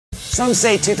Some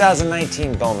say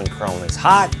 2019 Bowman Chrome is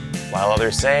hot, while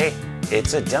others say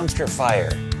it's a dumpster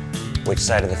fire. Which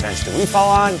side of the fence do we fall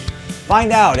on?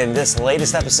 Find out in this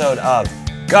latest episode of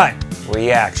Gut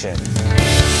Reaction.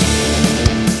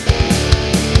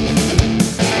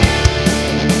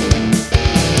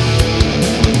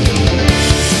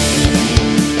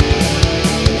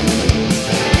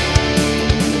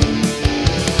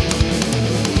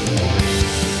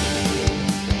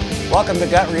 Welcome to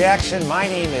Gut Reaction. My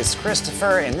name is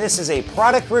Christopher, and this is a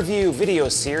product review video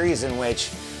series in which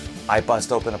I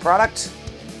bust open a product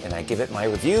and I give it my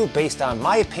review based on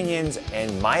my opinions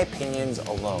and my opinions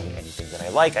alone. Anything that I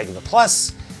like, I give a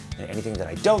plus, and anything that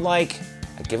I don't like,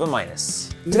 I give a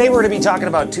minus. Today we're going to be talking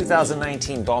about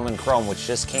 2019 Bowman Chrome, which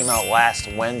just came out last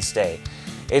Wednesday.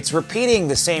 It's repeating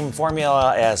the same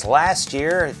formula as last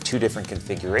year, two different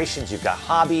configurations. You've got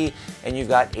Hobby and you've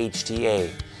got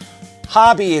HTA.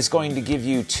 Hobby is going to give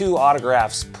you 2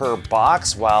 autographs per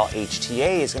box, while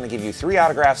HTA is going to give you 3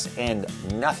 autographs and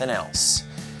nothing else.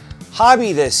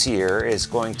 Hobby this year is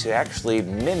going to actually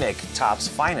mimic Topps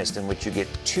Finest, in which you get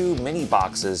 2 mini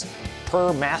boxes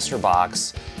per master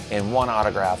box and 1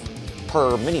 autograph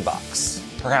per mini box.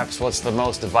 Perhaps what's the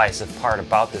most divisive part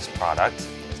about this product?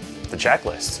 The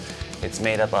checklist. It's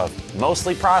made up of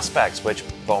mostly prospects, which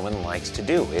Bowman likes to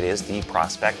do. It is the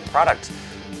prospect product,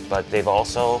 but they've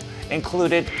also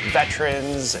included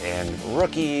veterans and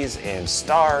rookies and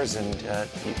stars, and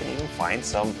you can even find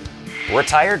some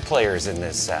retired players in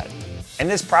this set. And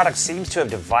this product seems to have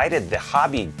divided the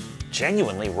hobby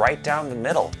genuinely right down the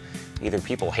middle. Either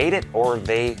people hate it or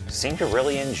they seem to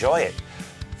really enjoy it.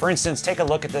 For instance, take a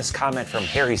look at this comment from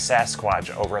Harry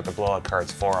Sasquatch over at the Blowout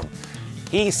Cards forum.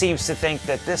 He seems to think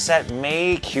that this set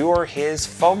may cure his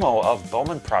FOMO of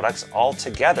Bowman products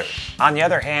altogether. On the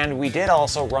other hand, we did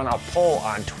also run a poll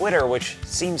on Twitter, which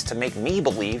seems to make me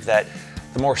believe that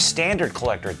the more standard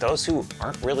collector, those who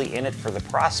aren't really in it for the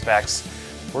prospects,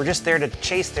 who are just there to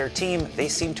chase their team, they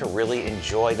seem to really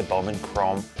enjoy the Bowman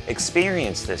Chrome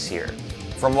experience this year.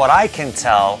 From what I can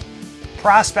tell,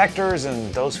 prospectors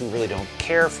and those who really don't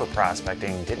care for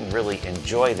prospecting didn't really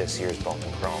enjoy this year's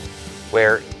Bowman Chrome,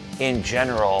 where in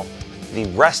general, the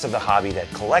rest of the hobby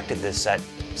that collected this set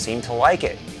seemed to like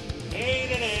it.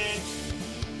 Hated it!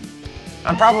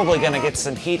 I'm probably going to get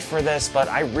some heat for this, but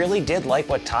I really did like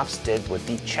what Topps did with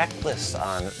the checklist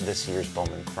on this year's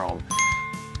Bowman Chrome.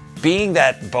 Being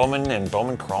that Bowman and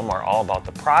Bowman Chrome are all about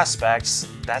the prospects,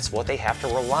 that's what they have to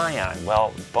rely on.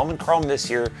 Well, Bowman Chrome this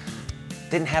year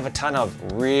didn't have a ton of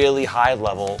really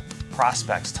high-level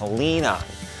prospects to lean on.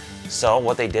 So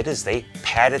what they did is they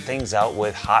padded things out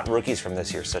with hot rookies from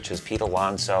this year, such as Pete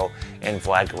Alonso and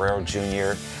Vlad Guerrero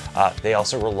Jr. They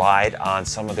also relied on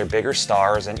some of their bigger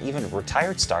stars and even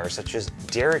retired stars, such as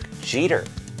Derek Jeter.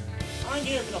 I'm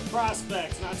here for the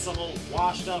prospects, not some old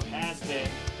washed-up has-been.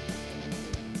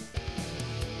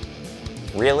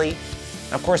 Really?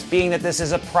 And of course, being that this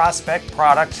is a prospect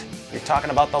product, you're talking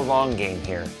about the long game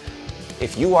here.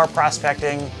 If you are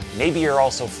prospecting, maybe you're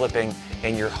also flipping,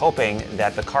 and you're hoping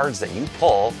that the cards that you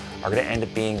pull are going to end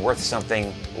up being worth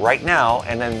something right now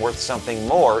and then worth something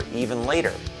more even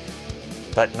later.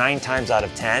 But 9 times out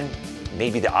of 10,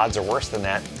 maybe the odds are worse than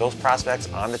that. Those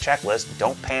prospects on the checklist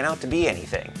don't pan out to be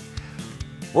anything.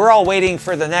 We're all waiting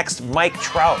for the next Mike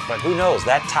Trout, but who knows?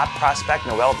 That top prospect,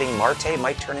 Noel Dean Marte,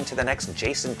 might turn into the next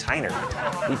Jason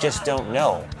Tyner. We just don't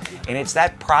know. And it's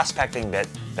that prospecting bit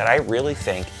that I really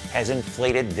think has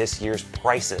inflated this year's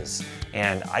prices.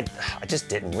 And I just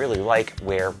didn't really like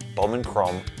where Bowman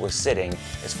Chrome was sitting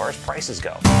as far as prices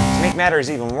go. To make matters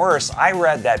even worse, I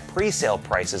read that pre-sale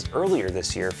prices earlier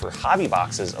this year for hobby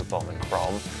boxes of Bowman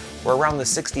Chrome were around the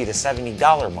 $60 to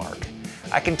 $70 mark.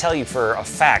 I can tell you for a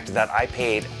fact that I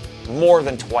paid more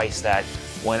than twice that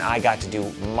when I got to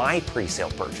do my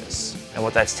pre-sale purchase. And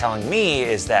what that's telling me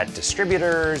is that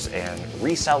distributors and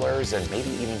resellers and maybe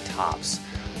even Topps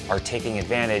are taking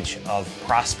advantage of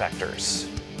prospectors.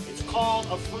 It's called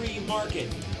a free market.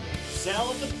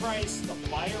 Sell at the price the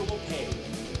buyer will pay.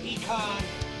 Econ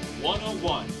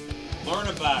 101. Learn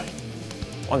about it.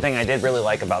 One thing I did really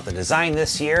like about the design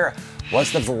this year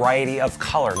was the variety of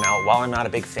color. Now, while I'm not a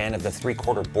big fan of the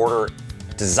 3/4 border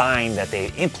design that they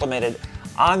implemented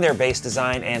on their base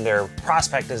design and their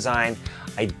prospect design,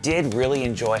 I did really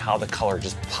enjoy how the color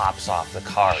just pops off the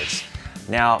cards.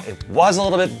 Now, it was a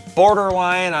little bit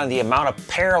borderline on the amount of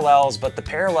parallels, but the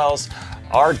parallels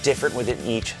are different within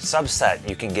each subset.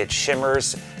 You can get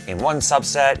shimmers in one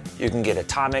subset, you can get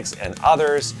atomics and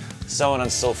others, so on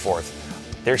and so forth.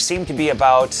 There seem to be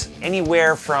about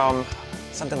anywhere from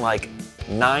something like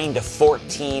 9 to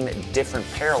 14 different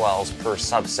parallels per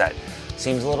subset.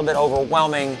 Seems a little bit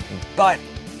overwhelming, but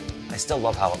I still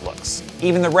love how it looks.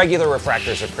 Even the regular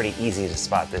refractors are pretty easy to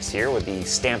spot this year with the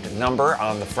stamped number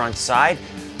on the front side.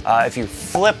 If you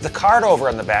flip the card over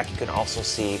on the back, you can also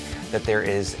see that there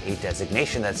is a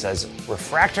designation that says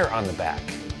refractor on the back.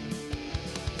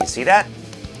 You see that?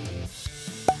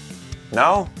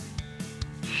 No?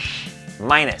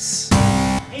 Minus.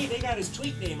 Hey, they got his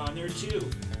tweet name on there too.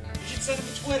 You should send him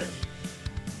a Twitter.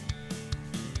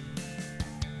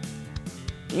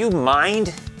 You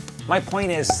mind? My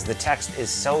point is the text is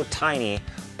so tiny,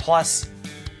 plus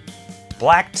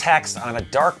black text on a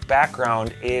dark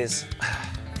background is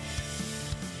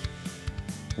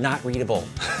not readable.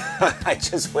 I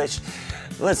just wish,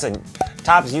 listen,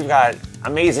 Topps, you've got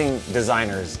amazing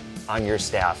designers on your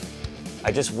staff.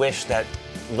 I just wish that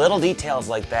little details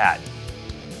like that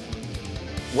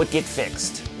would get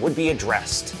fixed, would be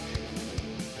addressed.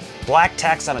 Black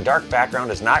text on a dark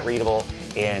background is not readable,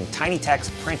 and tiny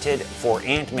text printed for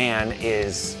Ant-Man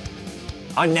is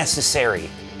unnecessary.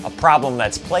 A problem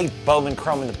that's plagued Bowman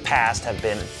Chrome in the past have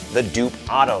been the dupe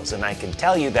autos, and I can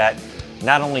tell you that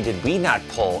not only did we not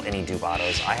pull any dupe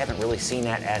autos, I haven't really seen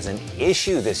that as an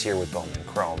issue this year with Bowman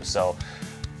Chrome. So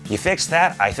you fixed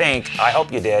that, I think. I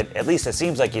hope you did. At least it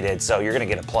seems like you did, so you're gonna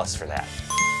get a plus for that.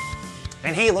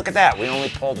 And hey, look at that. We only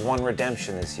pulled one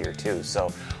redemption this year too.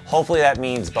 So hopefully that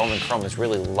means Bowman Chrome is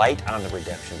really light on the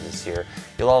redemption this year.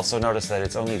 You'll also notice that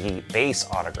it's only the base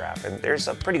autograph, and there's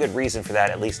a pretty good reason for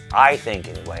that, at least I think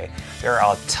anyway. There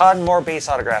are a ton more base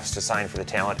autographs to sign for the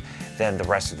talent than the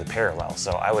rest of the parallel.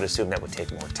 So I would assume that would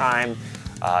take more time,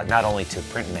 not only to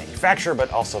print and manufacture,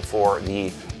 but also for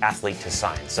the athlete to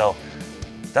sign. So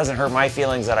it doesn't hurt my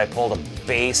feelings that I pulled a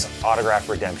base autograph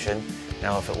redemption.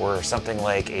 Now, if it were something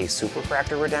like a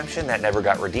superfractor redemption that never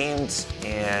got redeemed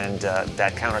and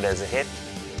that counted as a hit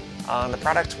on the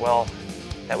product, well,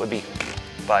 that would be,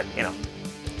 but you know,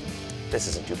 this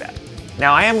isn't too bad.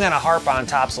 Now, I am gonna harp on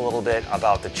Topps a little bit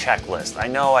about the checklist. I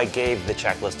know I gave the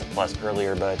checklist a plus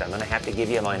earlier, but I'm gonna have to give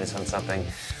you a minus on something.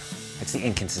 It's the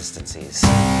inconsistencies.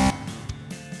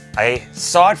 I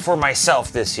saw it for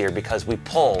myself this year because we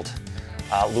pulled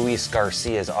Luis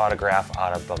Garcia's autograph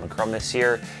out of Bowman Chrome this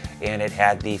year, and it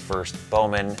had the first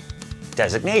Bowman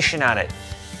designation on it.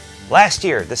 Last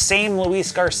year, the same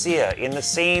Luis Garcia in the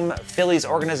same Phillies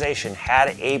organization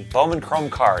had a Bowman Chrome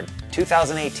card,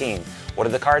 2018. What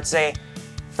did the card say?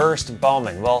 First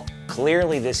Bowman. Well,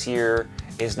 clearly this year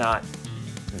is not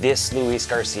this Luis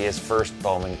Garcia's first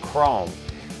Bowman Chrome.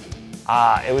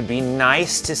 It would be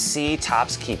nice to see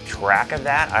Topps keep track of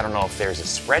that. I don't know if there's a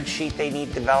spreadsheet they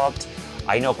need developed.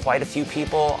 I know quite a few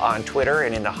people on Twitter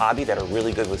and in the hobby that are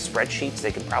really good with spreadsheets.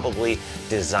 They could probably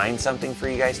design something for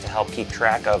you guys to help keep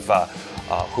track of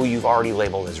who you've already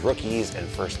labeled as rookies and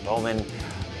first Bowman.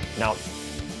 Now,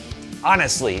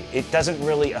 honestly, it doesn't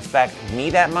really affect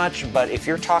me that much, but if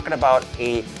you're talking about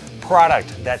a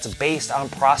product that's based on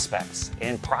prospects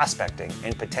and prospecting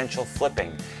and potential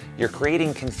flipping, you're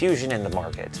creating confusion in the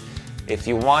market. If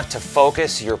you want to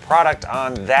focus your product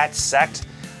on that sect,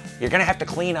 you're gonna have to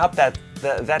clean up that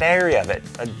area of it.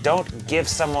 Don't give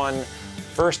someone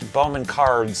first Bowman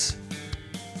cards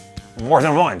more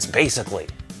than once, basically.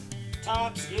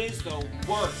 Topps is the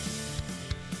worst.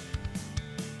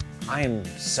 I am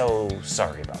so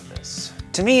sorry about this.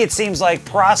 To me, it seems like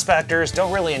prospectors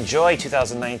don't really enjoy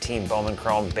 2019 Bowman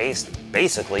Chrome based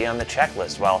basically on the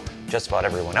checklist, while just about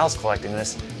everyone else collecting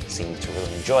this seems to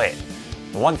really enjoy it.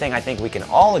 The one thing I think we can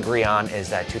all agree on is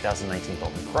that 2019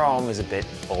 Bowman Chrome is a bit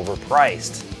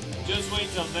overpriced. Just wait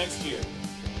till next year.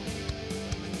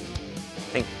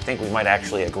 I think we might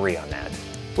actually agree on that.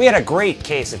 We had a great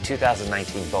case of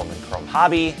 2019 Bowman Chrome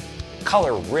Hobby.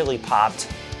 Color really popped.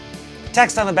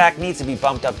 Text on the back needs to be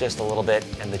bumped up just a little bit,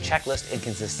 and the checklist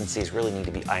inconsistencies really need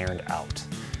to be ironed out.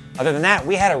 Other than that,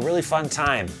 we had a really fun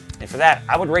time. And for that,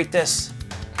 I would rate this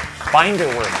binder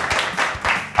worthy.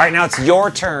 All right, now it's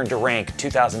your turn to rank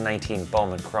 2019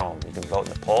 Bowman Chrome. You can vote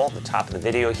in the poll at the top of the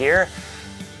video here.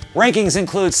 Rankings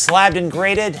include slabbed and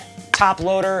graded, top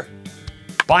loader,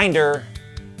 binder,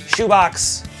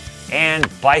 shoebox, and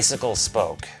bicycle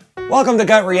spoke. Welcome to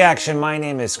Gut Reaction. My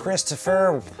name is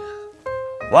Christopher.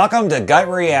 Welcome to Gut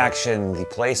Reaction, the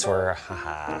place where,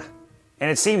 And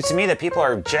it seems to me that people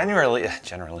are generally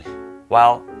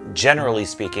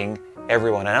speaking,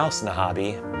 everyone else in the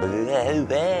hobby,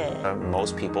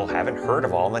 most people haven't heard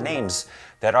of all the names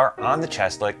that are on the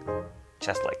chest lick.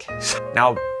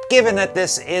 Now, given that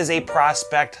this is a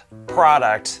prospect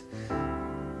product,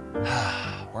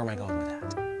 where am I going with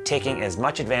that? Taking as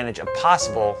much advantage as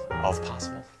possible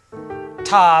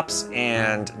Topps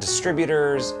and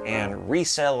distributors and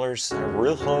resellers,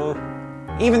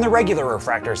 even the regular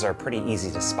refractors are pretty easy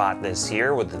to spot this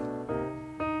year with the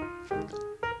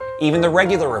Even the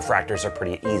regular refractors are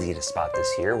pretty easy to spot this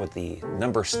year with the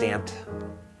number stamped.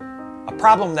 A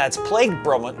problem that's plagued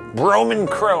Bowman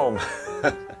Chrome.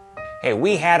 Hey,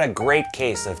 we had a great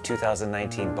case of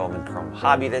 2019 Bowman Chrome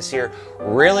Hobby this year.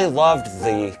 Really loved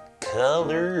the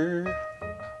color.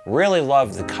 Really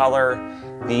loved the color.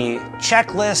 The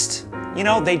checklist, you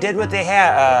know, they did what they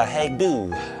had. Hey,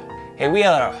 boo. Hey,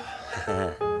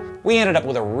 we ended up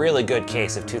with a really good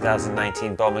case of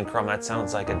 2019 Bowman Chrome. That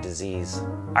sounds like a disease.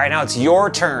 All right, now it's your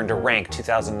turn to rank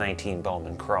 2019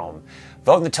 Bowman Chrome.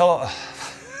 Vote in the total.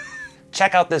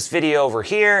 Check out this video over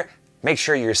here. Make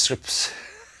sure you're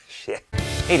shit.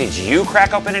 Hey, did you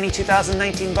crack open any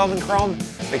 2019 Bowman Chrome?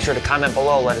 Make sure to comment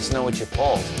below. Let us know what you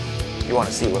pulled. If you want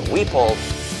to see what we pulled,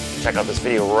 check out this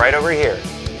video right over here.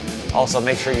 Also,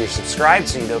 make sure you're subscribed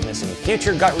so you don't miss any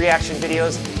future gut reaction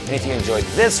videos. And if you enjoyed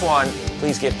this one,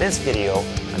 please give this video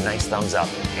a nice thumbs up.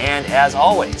 And as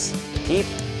always, keep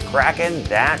cracking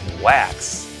that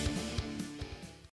wax.